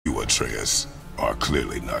Atreus are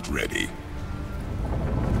clearly not ready.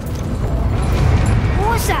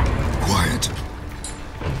 What was that? Quiet.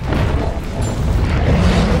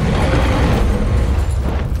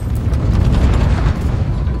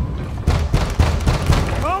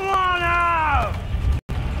 Come on out!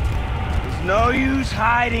 There's no use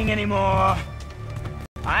hiding anymore.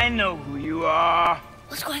 I know who you are.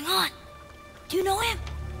 What's going on? Do you know him?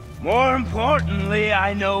 More importantly,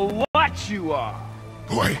 I know what you are.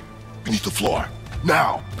 Boy, beneath the floor.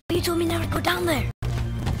 Now! But you told me never to go down there.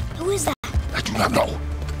 Who is that? I do not know.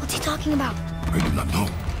 What's he talking about? I do not know.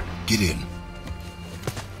 Get in.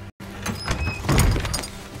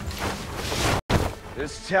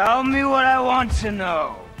 Just tell me what I want to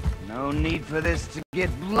know. No need for this to get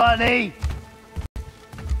bloody.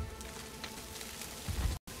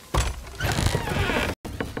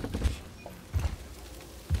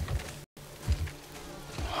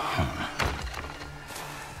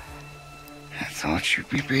 I thought you'd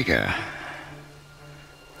be bigger.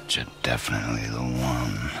 But you're definitely the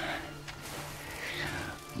one.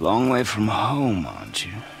 Long way from home, aren't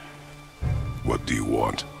you? What do you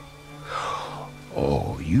want?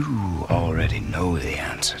 Oh, you already know the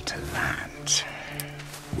answer to that.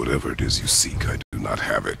 Whatever it is you seek, I do not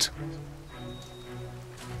have it.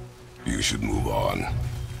 You should move on.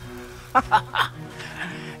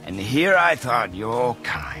 And here I thought your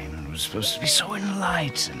kind was supposed to be so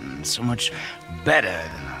enlightened, so much better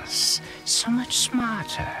than us, so much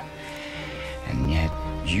smarter. And yet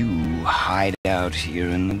you hide out here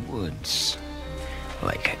in the woods,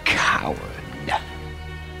 like a coward.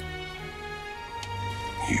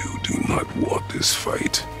 You do not want this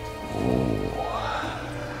fight. Oh,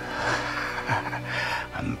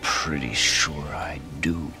 I'm pretty sure I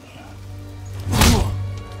do.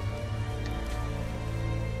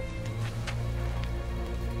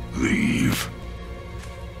 Leave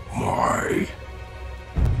my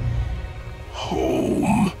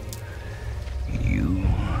home. You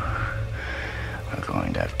are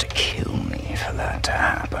going to have to kill me for that to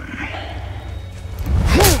happen.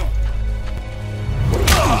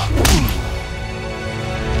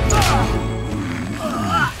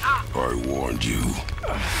 I warned you.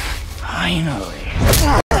 Finally.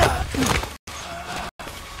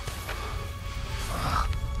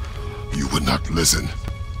 You would not listen.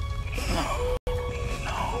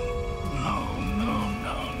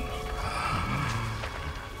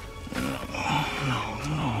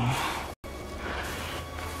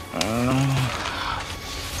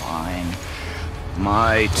 Fine.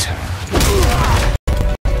 My turn.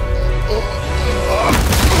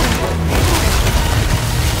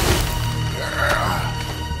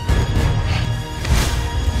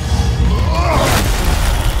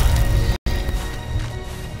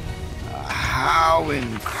 How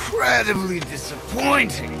incredibly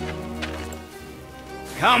disappointing.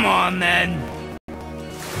 Come on, then.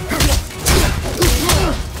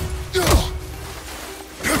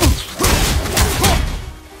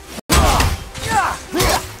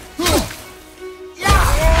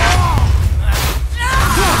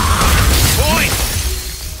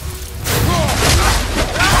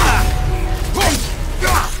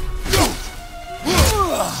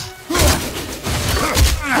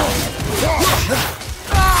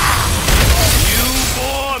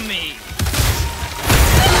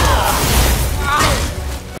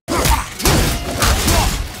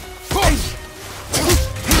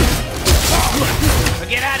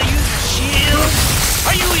 Forget how to use a shield?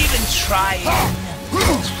 Are you even trying?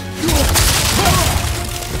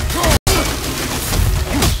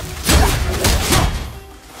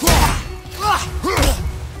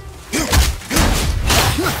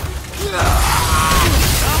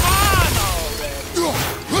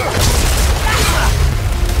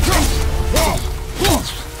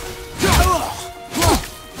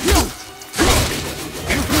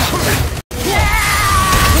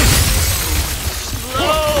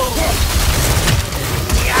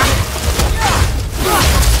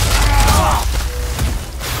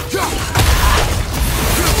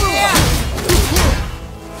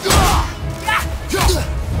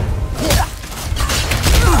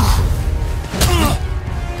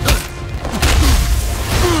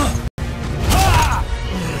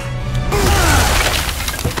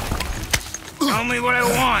 Tell me what I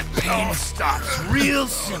want. Pain stops real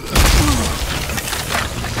simple.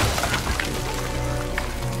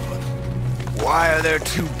 Why are there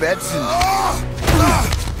two beds in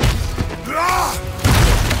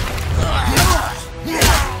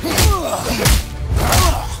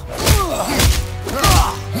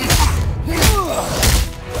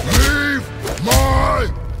Leave my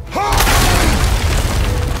home!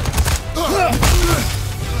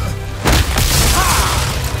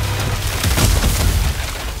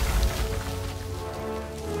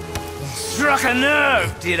 a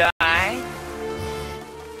nerve, did I?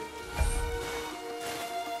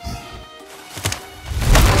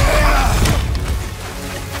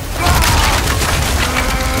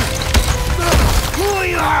 Who are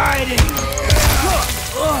you hiding?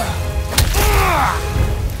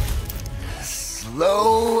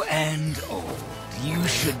 Slow and old. You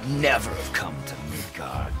should never have come to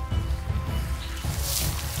Midgard.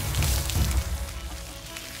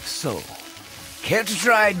 So, care to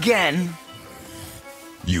try again?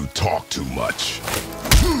 You talk too much.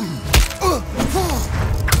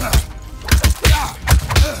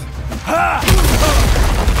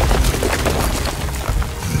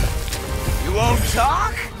 You won't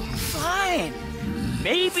talk? Fine.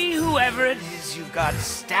 Maybe whoever it is you've got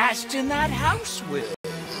stashed in that house will.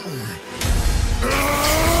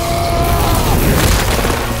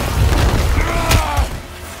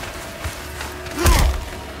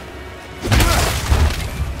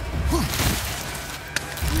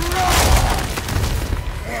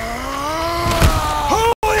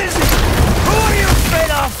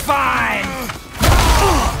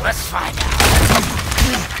 Let's find out.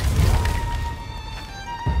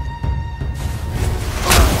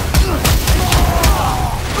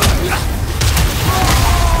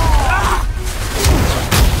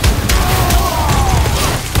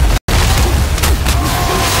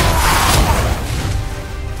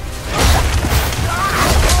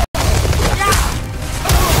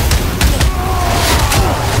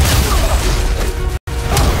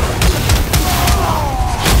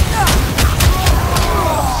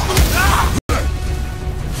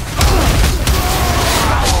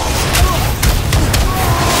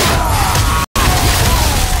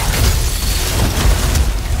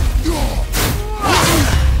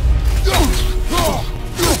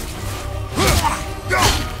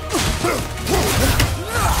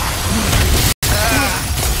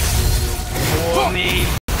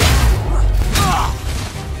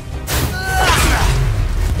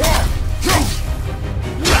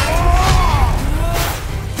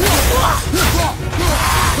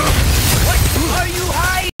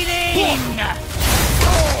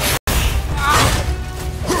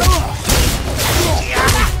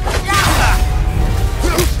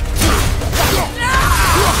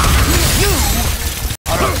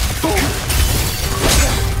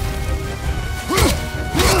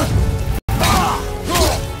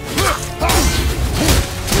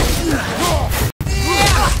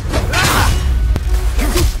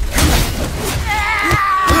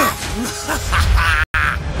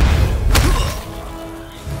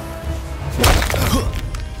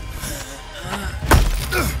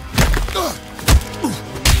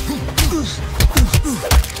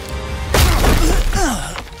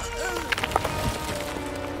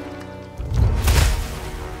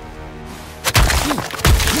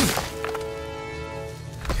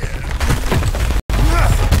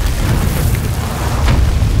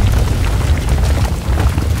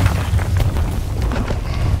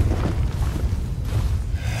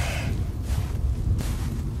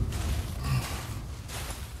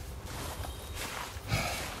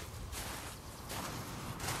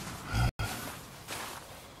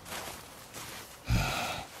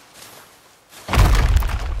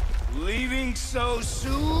 Leaving so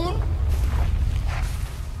soon?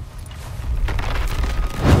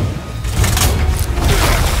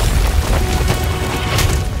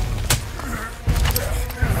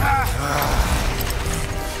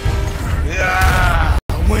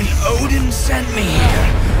 When Odin sent me here,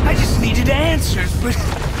 I just needed answers, but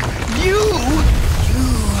you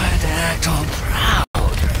had to act all proud.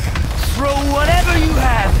 Throw whatever you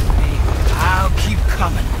have at me. I'll keep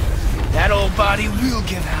coming. That old body will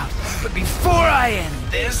give out. But before I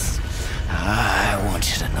end this, I want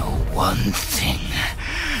you to know one thing.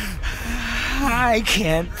 I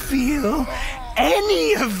can't feel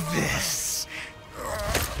any of this.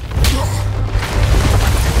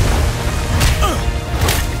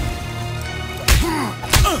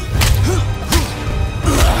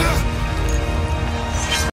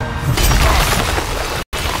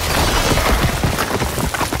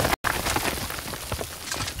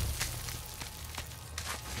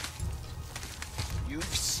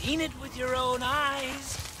 You've seen it with your own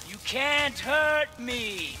eyes. You can't hurt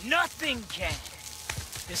me. Nothing can.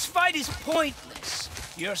 This fight is pointless.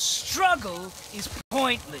 Your struggle is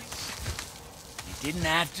pointless. It didn't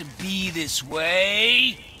have to be this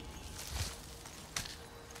way.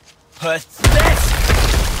 Pathetic!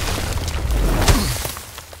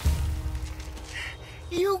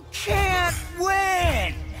 You can't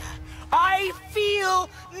win! I feel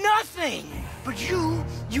nothing! But you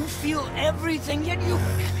feel everything, yet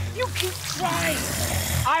You keep trying.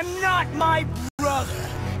 I'm not my brother.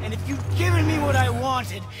 And if you'd given me what I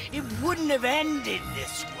wanted, it wouldn't have ended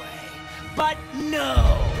this way. But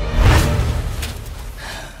no.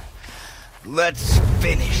 Let's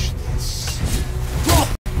finish this.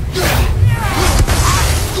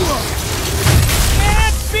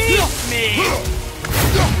 Can't beat me!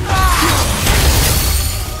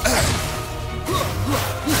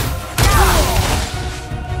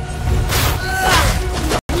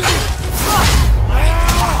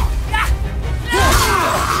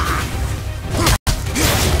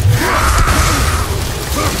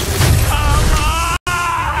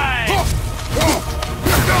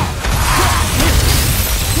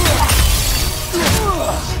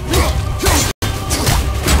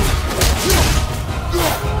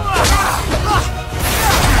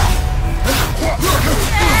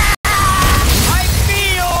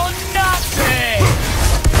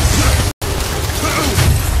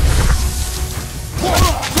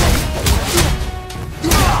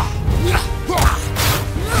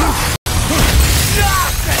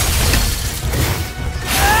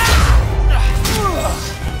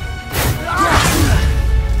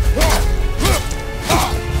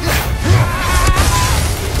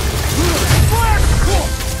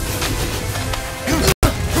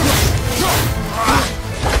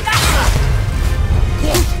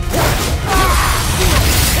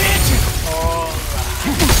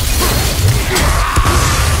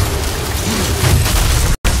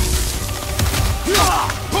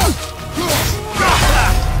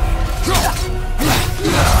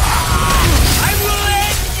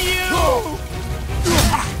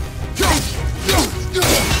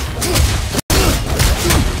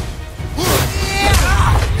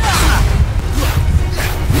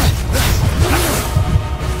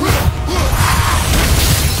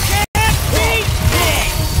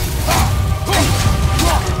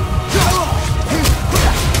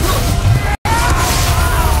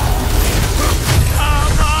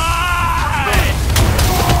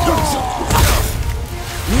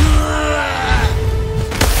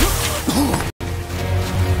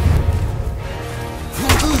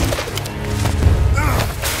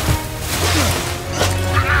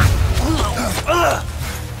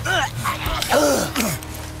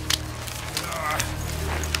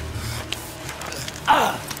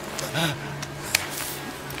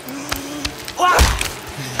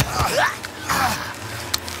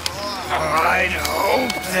 I'd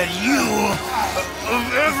hope that you,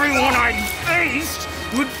 of everyone I'd faced,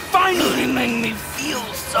 would finally make me feel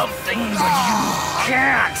something, but you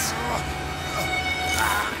can't.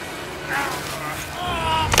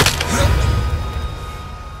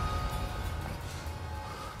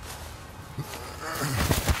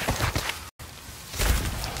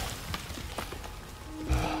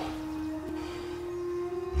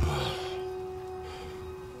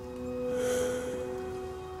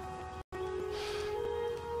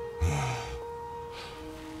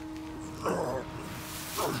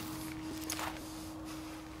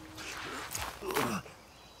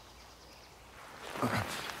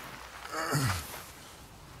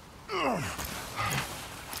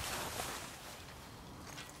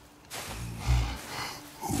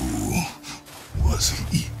 Was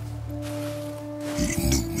he? He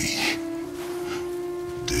knew me.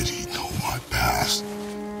 Did he know my past?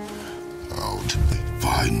 How did they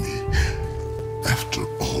find me after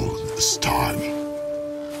all this time?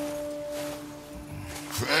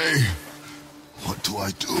 Faye, what do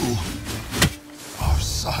I do? Our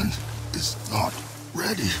son is not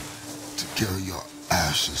ready to carry your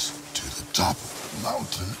ashes to the top of the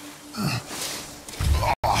mountain.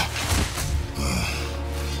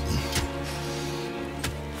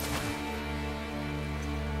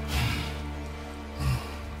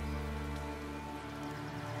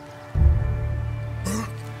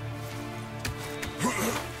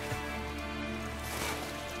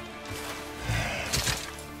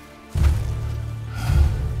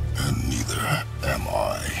 And neither am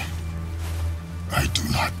I. I do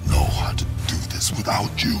not know how to do this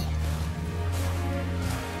without you.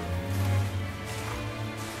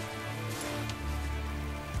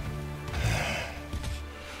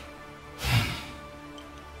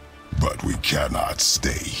 But we cannot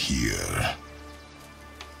stay here.